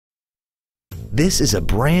This is a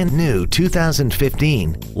brand new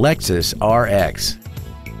 2015 Lexus RX.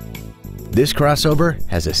 This crossover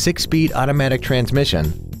has a 6-speed automatic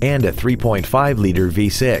transmission and a 3.5-liter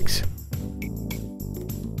V6.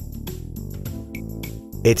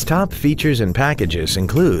 Its top features and packages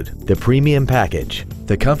include the Premium Package,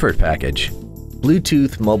 the Comfort Package,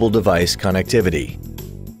 Bluetooth mobile device connectivity,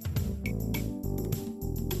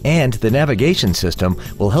 and the navigation system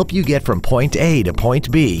will help you get from point A to point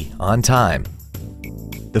B on time.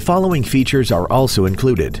 The following features are also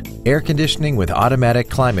included: air conditioning with automatic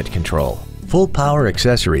climate control, full power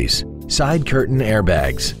accessories, side curtain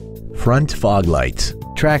airbags, front fog lights,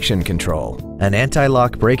 traction control, an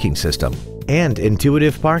anti-lock braking system, and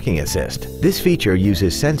intuitive parking assist. This feature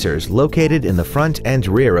uses sensors located in the front and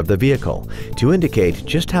rear of the vehicle to indicate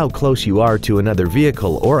just how close you are to another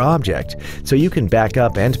vehicle or object, so you can back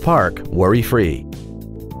up and park worry-free.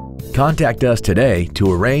 Contact us today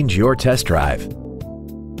to arrange your test drive.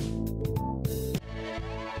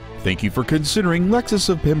 Thank you for considering Lexus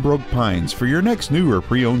of Pembroke Pines for your next new or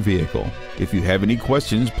pre-owned vehicle. If you have any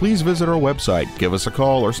questions, please visit our website, give us a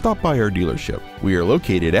call, or stop by our dealership. We are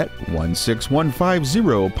located at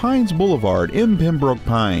 16150 Pines Boulevard in Pembroke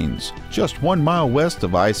Pines, just 1 mile west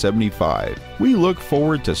of I-75. We look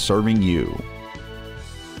forward to serving you.